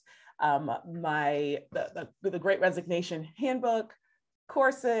about the Great Resignation handbook,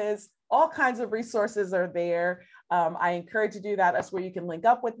 courses, all kinds of resources are there. I encourage you to do that. That's where you can link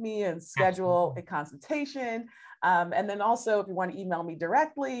up with me and schedule a consultation. And then also, if you want to email me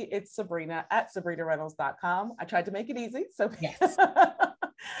directly, it's Sabrina@SabrinaReynolds.com. I tried to make it easy, so yes.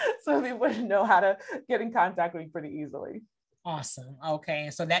 so people would know how to get in contact with me pretty easily. Awesome.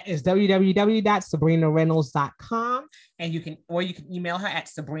 Okay. So that is www.SabrinaReynolds.com. And you can email her at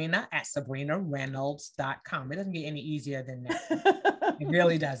Sabrina@SabrinaReynolds.com. It doesn't get any easier than that. It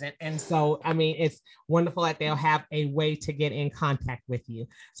really doesn't. And so, I mean, it's wonderful that they'll have a way to get in contact with you.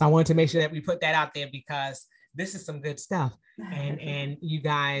 So I wanted to make sure that we put that out there, because this is some good stuff. And you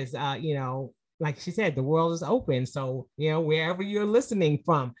guys, you know, like she said, the world is open. So, you know, wherever you're listening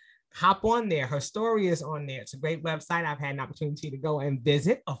from, hop on there. Her story is on there. It's a great website. I've had an opportunity to go and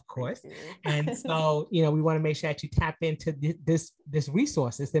visit, of course. And so, you know, we want to make sure that you tap into this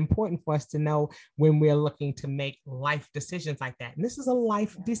resource. It's important for us to know when we're looking to make life decisions like that. And this is a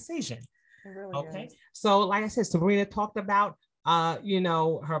life decision. It really okay. is. So like I said, Sabrina talked about, you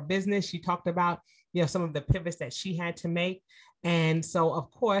know, her business. She talked about, you know, some of the pivots that she had to make. And so,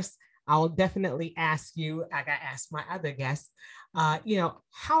 of course, I'll definitely ask you, I got to ask my other guests, you know,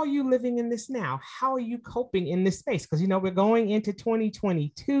 how are you living in this now? How are you coping in this space? Because, you know, we're going into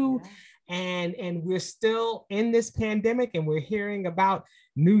 2022 and we're still in this pandemic, and we're hearing about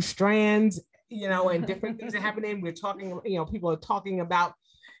new strands, you know, and different things are happening. We're talking, you know, people are talking about,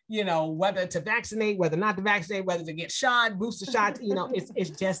 you know, whether to vaccinate, whether not to vaccinate, whether to get shot, booster shots, you know,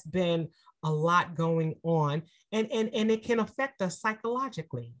 it's just been a lot going on, and it can affect us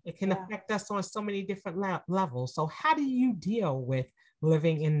psychologically. It can affect us on so many different levels. So how do you deal with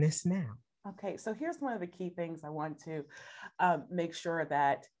living in this now? Okay, so here's one of the key things I want to make sure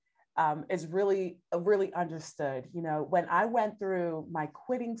that is really understood. You know, when I went through my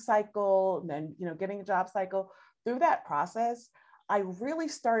quitting cycle and then, you know, getting a job cycle, through that process, I really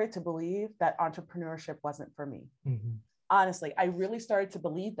started to believe that entrepreneurship wasn't for me. Mm-hmm. Honestly, I really started to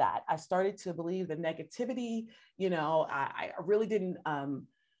believe that. I started to believe the negativity. You know, I really didn't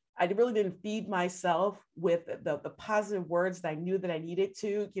feed myself with the positive words that I knew that I needed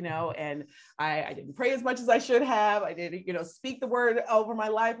to, you know, and I didn't pray as much as I should have. I didn't, you know, speak the word over my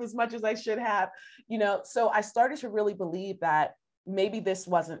life as much as I should have, you know. So I started to really believe that maybe this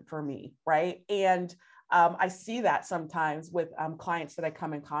wasn't for me, right? And I see that sometimes with clients that I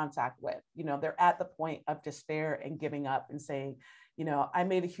come in contact with. You know, they're at the point of despair and giving up and saying, you know, I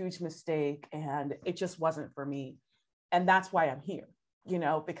made a huge mistake and it just wasn't for me. And that's why I'm here, you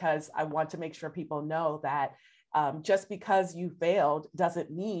know, because I want to make sure people know that just because you failed doesn't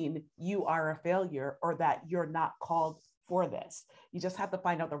mean you are a failure or that you're not called for this. You just have to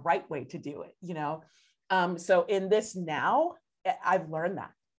find out the right way to do it, you know. So in this now, I've learned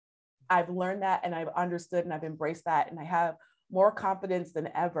that. And I've understood and I've embraced that. And I have more confidence than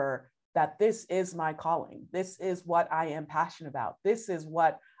ever that this is my calling. This is what I am passionate about. This is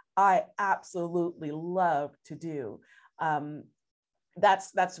what I absolutely love to do.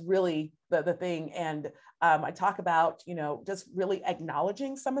 That's really the thing. And I talk about, you know, just really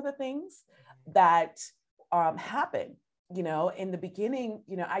acknowledging some of the things that happen. You know, in the beginning,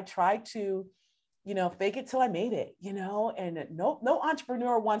 you know, I tried to, you know, fake it till I made it, you know, and no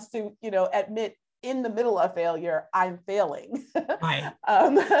entrepreneur wants to, you know, admit in the middle of failure, I'm failing. Right.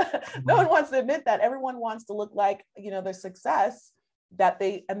 No one wants to admit that. Everyone wants to look like, you know, the success that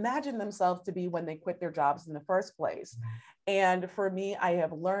they imagine themselves to be when they quit their jobs in the first place. And for me, I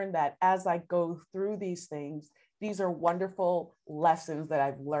have learned that as I go through these things, these are wonderful lessons that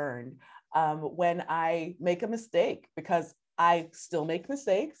I've learned when I make a mistake, because I still make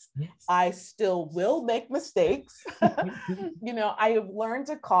mistakes. Yes. I still will make mistakes. You know, I have learned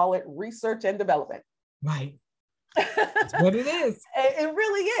to call it research and development. Right. That's what it is. It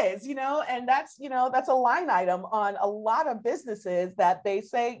really is, and that's a line item on a lot of businesses that they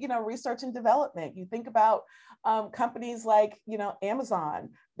say, research and development. You think about companies like, Amazon.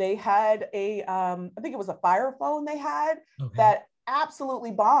 They had I think it was a Fire phone they had that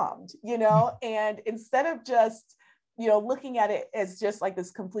absolutely bombed, and instead of just, looking at it as just like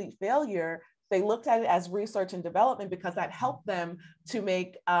this complete failure, they looked at it as research and development, because that helped them to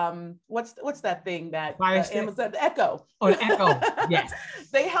make what's that thing that Amazon, the Echo. Oh, the Echo. Yes.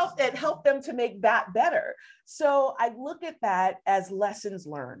 It helped them to make that better. So I look at that as lessons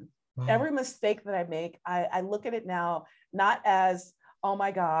learned. Wow. Every mistake that I make, I look at it now not as, oh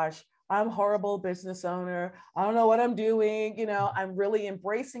my gosh, I'm a horrible business owner, I don't know what I'm doing. I'm really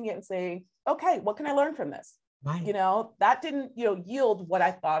embracing it and saying, okay, what can I learn from this? Right. That didn't, yield what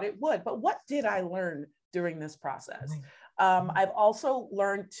I thought it would, but what did I learn during this process? Right. I've also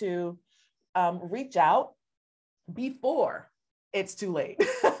learned to reach out before it's too late.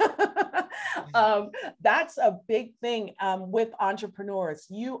 That's a big thing with entrepreneurs.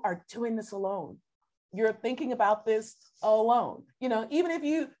 You are doing this alone. You're thinking about this alone. Even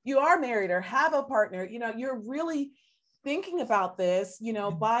if you are married or have a partner, you're really thinking about this,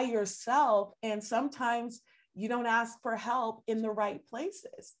 by yourself. And sometimes you don't ask for help in the right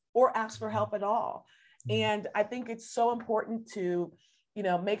places or ask for help at all. And I think it's so important to,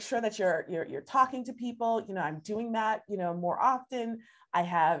 make sure that you're talking to people. I'm doing that, more often. I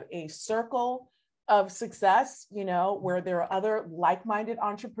have a circle of success, where there are other like-minded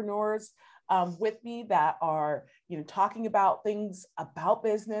entrepreneurs with me that are, talking about things about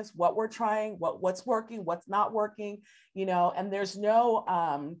business, what we're trying, what's working, what's not working, and there's no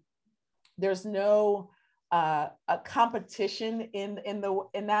a competition in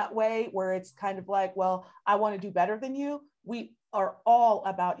that way, where it's kind of like, well, I want to do better than you. We are all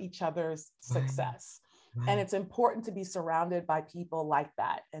about each other's success. Right. And it's important to be surrounded by people like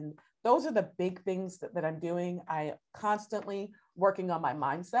that. And those are the big things that I'm doing. I constantly working on my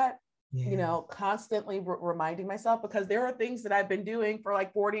mindset, constantly reminding myself, because there are things that I've been doing for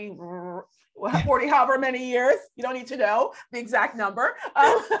like 40 however many years. You don't need to know the exact number.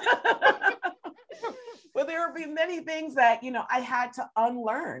 But there will be many things that, I had to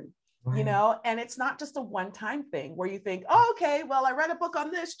unlearn, right. And it's not just a one-time thing where you think, oh, okay, well, I read a book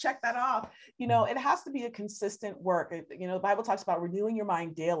on this, check that off. It has to be a consistent work. The Bible talks about renewing your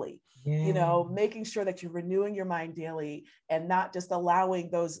mind daily, making sure that you're renewing your mind daily and not just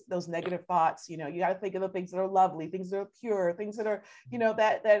allowing those negative thoughts. You got to think of the things that are lovely, things that are pure, things that are,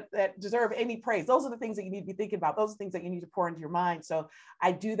 that deserve any praise. Those are the things that you need to be thinking about. Those are things that you need to pour into your mind. So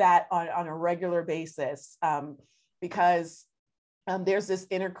I do that on a regular basis because there's this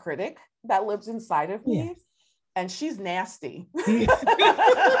inner critic that lives inside of me. Yes. And she's nasty.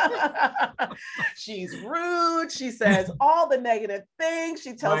 She's rude. She says all the negative things.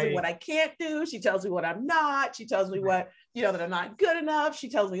 She tells me what I can't do. She tells me what I'm not. She tells me what, that I'm not good enough. She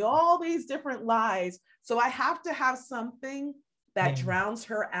tells me all these different lies. So I have to have something that drowns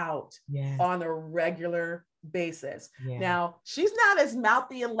her out on a regular basis. Now, she's not as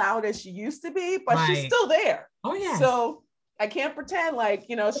mouthy and loud as she used to be, but she's still there. Oh, yeah. So I can't pretend like,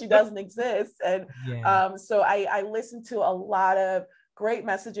 she doesn't exist. And so I listen to a lot of great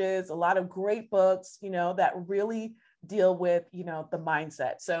messages, a lot of great books, that really deal with, the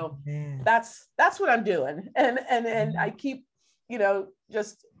mindset. So that's what I'm doing. And I keep,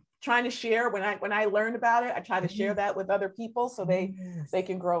 just trying to share when I learn about it. I try to share that with other people so they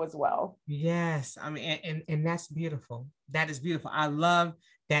can grow as well. Yes. I mean, and that's beautiful. That is beautiful. I love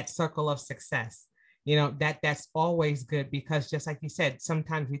that circle of success. That's always good, because just like you said,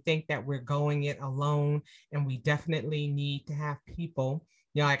 sometimes we think that we're going it alone, and we definitely need to have people,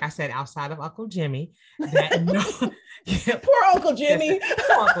 like I said, outside of Uncle Jimmy, that poor Uncle Jimmy.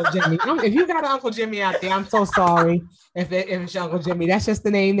 Poor Uncle Jimmy. If you got an Uncle Jimmy out there, I'm so sorry. If it's Uncle Jimmy, that's just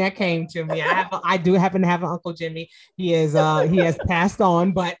the name that came to me. I do happen to have an Uncle Jimmy. He has passed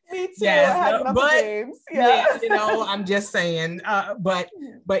on, but me too. James. I'm just saying. But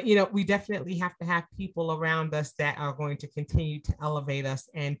we definitely have to have people around us that are going to continue to elevate us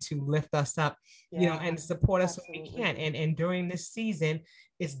and to lift us up, and support us when we can. And during this season,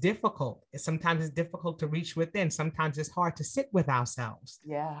 it's difficult. Sometimes it's difficult to reach within. Sometimes it's hard to sit with ourselves.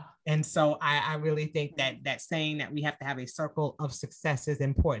 Yeah. And so I really think that saying that we have to have a circle of success is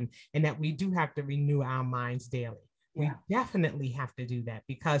important, and that we do have to renew our minds daily. We definitely have to do that,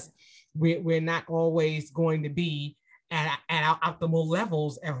 because we're not always going to be at our optimal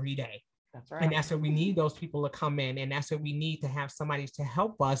levels every day. That's right. And that's where we need those people to come in. And that's where we need to have somebody to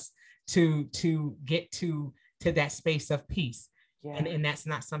help us to get to that space of peace. Yeah. And that's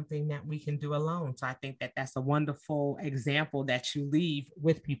not something that we can do alone. So I think that that's a wonderful example that you leave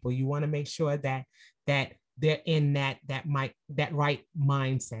with people. You want to make sure that they're in that right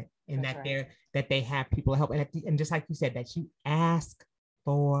mindset, and That's right. that they have people to help. And just like you said, that you ask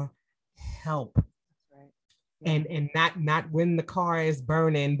for help. And not when the car is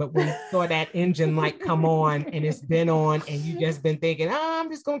burning, but when you saw that engine light come on and it's been on and you just been thinking, I'm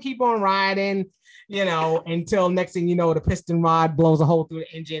just gonna keep on riding, until next thing you know, the piston rod blows a hole through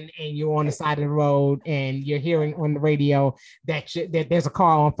the engine and you're on the side of the road and you're hearing on the radio that there's a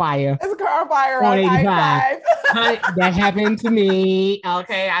car on fire. There's a car on fire on 85. That happened to me.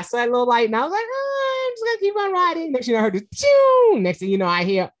 Okay, I saw that little light and I was like, I'm just gonna keep on riding. Next thing I heard this, pew! Next thing you know, I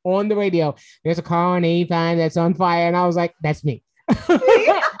hear on the radio, there's a car on 85 that's on fire, and I was like, that's me.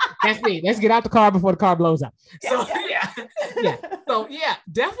 That's me. Let's get out the car before the car blows up. So yeah. So yeah,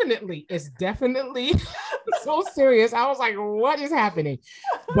 definitely, it's definitely so serious. I was like, what is happening?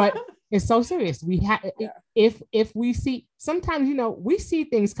 But it's so serious. We have if we see sometimes, we see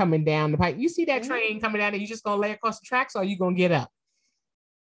things coming down the pipe. You see that train coming down, and you just gonna lay across the tracks, or you gonna get up?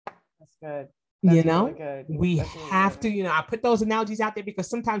 That's good. That's really good. We have to, I put those analogies out there because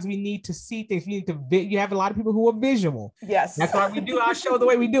sometimes we need to see things. You have a lot of people who are visual. Yes. That's why we do our show the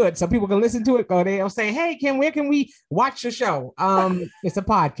way we do it. So people can listen to it. They'll say, hey, Kim, where can we watch your show? It's a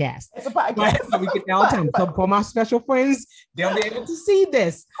podcast. It's a podcast. So we get that all the time. So for my special friends, they'll be able to see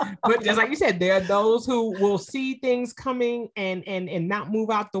this. But just like you said, there are those who will see things coming and not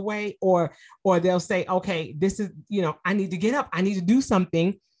move out the way, or they'll say, okay, this is, I need to get up. I need to do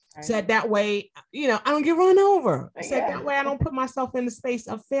something. Right. So that way, I don't get run over. So that way I don't put myself in the space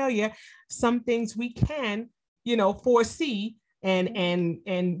of failure. Some things we can, foresee, and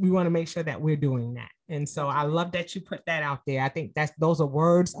we want to make sure that we're doing that. And so I love that you put that out there. I think those are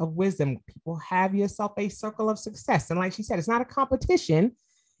words of wisdom. People, have yourself a circle of success. And like she said, it's not a competition.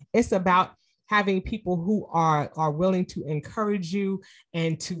 It's about having people who are willing to encourage you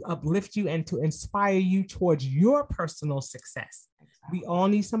and to uplift you and to inspire you towards your personal success. We all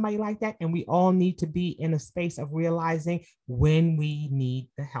need somebody like that, and we all need to be in a space of realizing when we need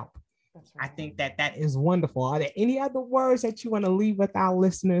the help. That's right. I think that is wonderful. Are there any other words that you want to leave with our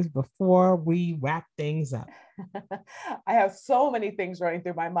listeners before we wrap things up? I have so many things running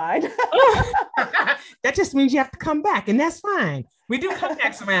through my mind. That just means you have to come back, and that's fine. We do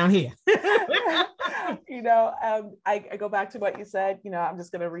comebacks around here. I go back to what you said. I'm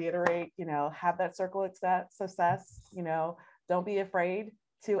just going to reiterate, have that circle of success, Don't be afraid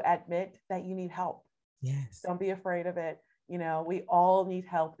to admit that you need help. Yes. Don't be afraid of it. We all need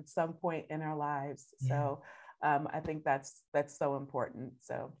help at some point in our lives. Yeah. So I think that's so important.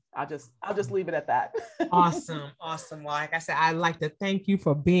 So I'll just leave it at that. Awesome. Well, like I said, I'd like to thank you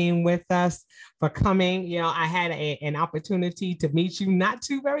for being with us, for coming. I had an opportunity to meet you not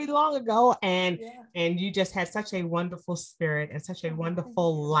too very long ago, and you just had such a wonderful spirit and such a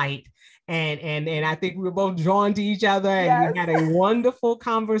wonderful light. And I think we were both drawn to each other, and we had a wonderful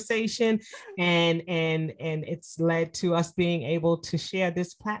conversation, and it's led to us being able to share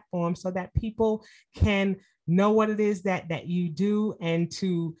this platform so that people can know what it is that you do, and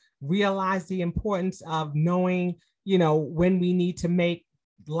to realize the importance of knowing, when we need to make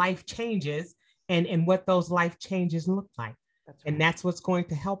life changes and what those life changes look like. That's right. And that's what's going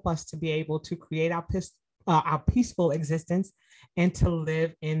to help us to be able to create our peaceful existence and to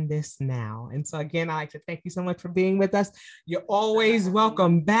live in this now. And so again, I'd like to thank you so much for being with us. You're always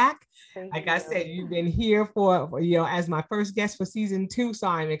welcome back. Like I said, you've been here for as my first guest for season 2. So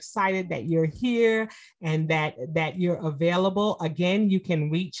I'm excited that you're here and that you're available. Again, you can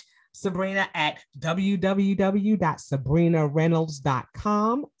reach Sabrina at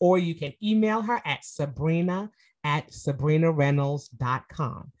www.sabrinareynolds.com, or you can email her at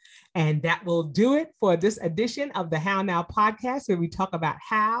sabrina@sabrinareynolds.com. And that will do it for this edition of the How Now podcast, where we talk about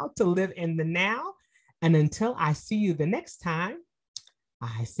how to live in the now. And until I see you the next time,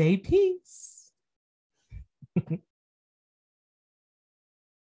 I say peace.